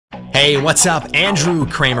Hey, what's up? Andrew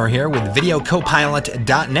Kramer here with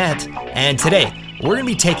VideoCopilot.net, and today we're going to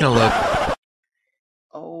be taking a look.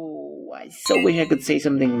 Oh, I so wish I could say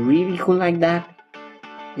something really cool like that,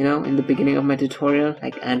 you know, in the beginning of my tutorial,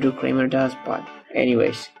 like Andrew Kramer does. But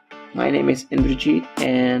anyways, my name is Indrajit,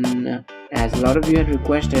 and as a lot of you had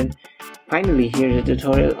requested, finally here's a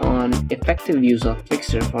tutorial on effective use of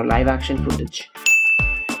Twixtor for live action footage.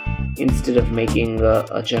 Instead of making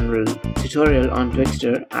a general tutorial on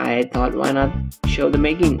Twixtor, I thought why not show the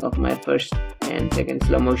making of my first and second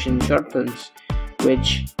slow motion short films,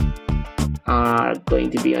 which are going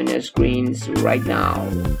to be on your screens right now.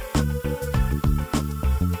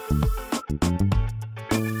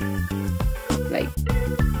 Like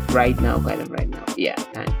right now, kind of right now. Yeah,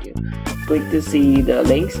 thank you. Click to see the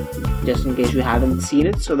links just in case you haven't seen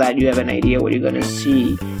it, so that you have an idea what you're gonna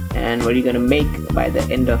see and what you're gonna make by the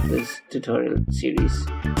end of this tutorial series.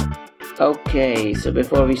 Okay, so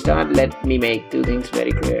before we start, let me make two things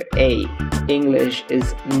very clear. A, English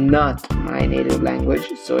is not my native language,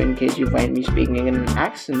 so in case you find me speaking in an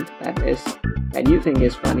accent that you think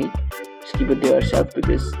is funny, just keep it to yourself,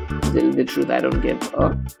 because the truth I don't give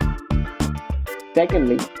a.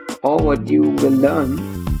 Secondly, all what you will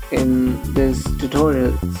learn in this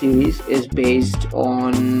tutorial series is based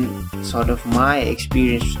on sort of my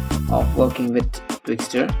experience of working with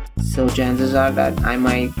Twixtor. So chances are that I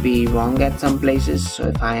might be wrong at some places, so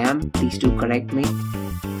if I am, please do correct me.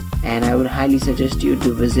 And I would highly suggest you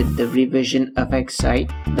to visit the Revision FX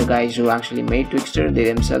site. The guys who actually made Twixtor, they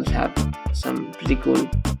themselves have some pretty cool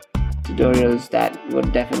tutorials that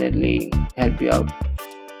would definitely help you out.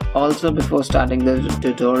 Also, before starting the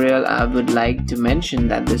tutorial, I would like to mention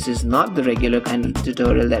that this is not the regular kind of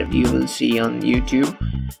tutorial that you will see on YouTube.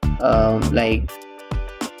 Like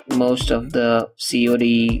most of the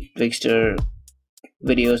COD Twixtor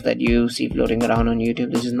videos that you see floating around on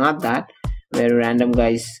YouTube, this is not that, where random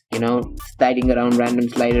guys, you know, sliding around random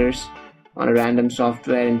sliders on a random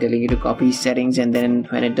software and telling you to copy settings, and then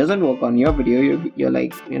when it doesn't work on your video, you're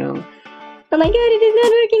like, you know, oh my god, it is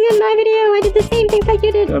not working on my video, I did the same things like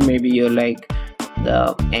you did. Or maybe you're like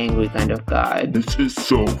the angry kind of guy. This is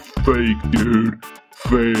so fake, dude.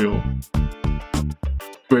 Fail.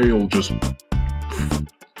 Fail, just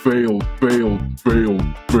fail.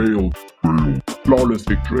 Flawless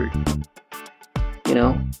victory. You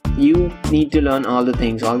know, you need to learn all the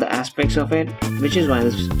things, all the aspects of it, which is why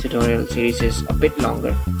this tutorial series is a bit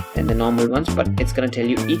longer than the normal ones, but it's gonna tell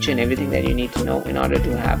you each and everything that you need to know in order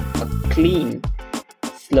to have a clean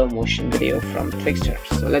slow motion video from Twixtor.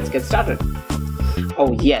 So let's get started.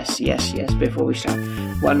 Oh yes, before we start,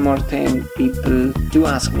 one more thing. People do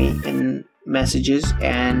ask me in messages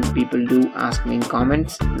and people do ask me in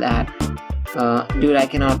comments that dude, I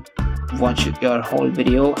cannot watch your whole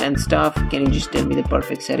video and stuff, can you just tell me the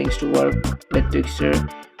perfect settings to work with Twixtor?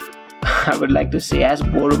 I would like to say, as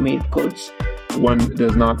Boromir quotes, one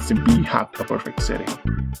does not simply have a perfect setting.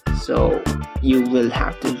 So you will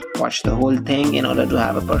have to watch the whole thing in order to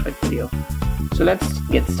have a perfect video. So let's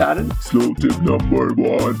get started. Slow tip number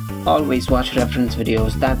 1. Always watch reference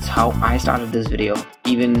videos. That's how I started this video.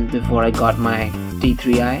 Even before I got my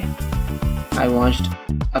T3i, I watched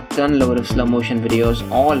a ton load of slow motion videos,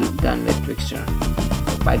 all done with Twixtor.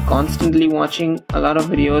 By constantly watching a lot of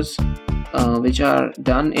videos which are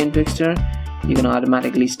done in Twixtor, you can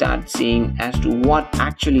automatically start seeing as to what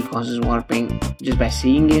actually causes warping just by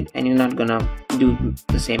seeing it, and you're not gonna do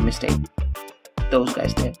the same mistake those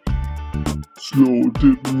guys did. Slow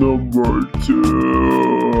tip number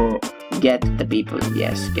 2. Get the people.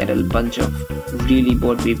 Yes, get a bunch of really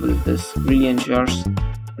bored people. This really ensures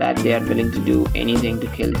that they are willing to do anything to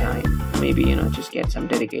kill time. Maybe, you know, just get some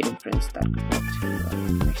dedicated friends that could work.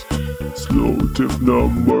 Slow tip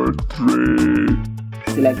number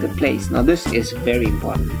 3. Select the place. Now this is very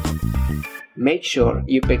important. Make sure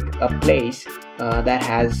you pick a place that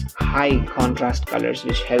has high contrast colors,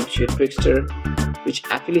 which helps your Twixtor, which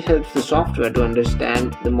actually helps the software to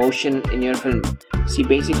understand the motion in your film. See,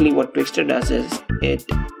 basically what Twixtor does is it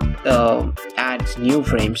adds new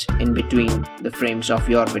frames in between the frames of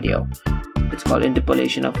your video. It's called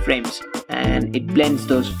interpolation of frames, and it blends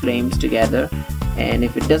those frames together, and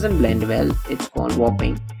if it doesn't blend well, it's called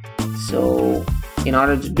warping. So in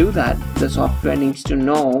order to do that, the software needs to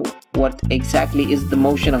know what exactly is the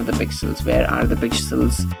motion of the pixels, where are the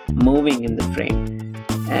pixels moving in the frame.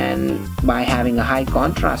 And by having a high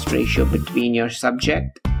contrast ratio between your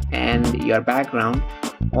subject and your background,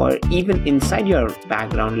 or even inside your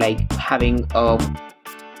background, like having a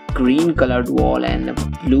green colored wall and a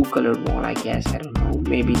blue colored wall, I guess, I don't know,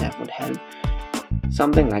 maybe that would help,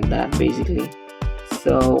 something like that basically.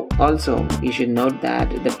 So also you should note that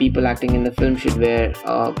the people acting in the film should wear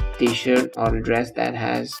a t-shirt or a dress that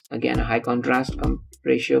has again a high contrast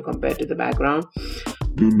ratio compared to the background.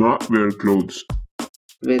 Do not wear clothes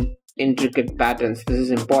with intricate patterns. This is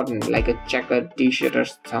important, like a checkered t-shirt or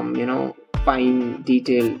some, you know, fine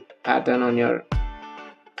detailed pattern on your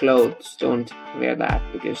clothes. Don't wear that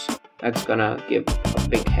because that's gonna give a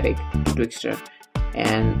big headache to Twixtor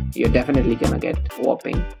and you're definitely gonna get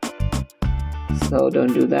warping. So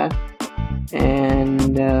don't do that.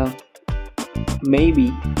 And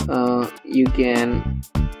maybe you can,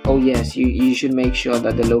 oh yes, you should make sure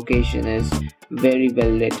that the location is very well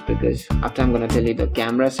lit, because after I'm gonna tell you the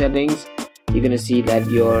camera settings, you're gonna see that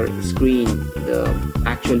your screen, the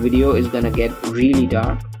actual video, is gonna get really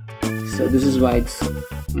dark. So this is why it's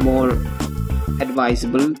more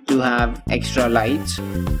advisable to have extra lights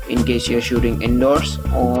in case you're shooting indoors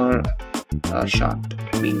or a shot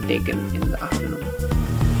being taken in the afternoon,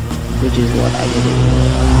 which is what I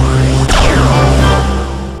did.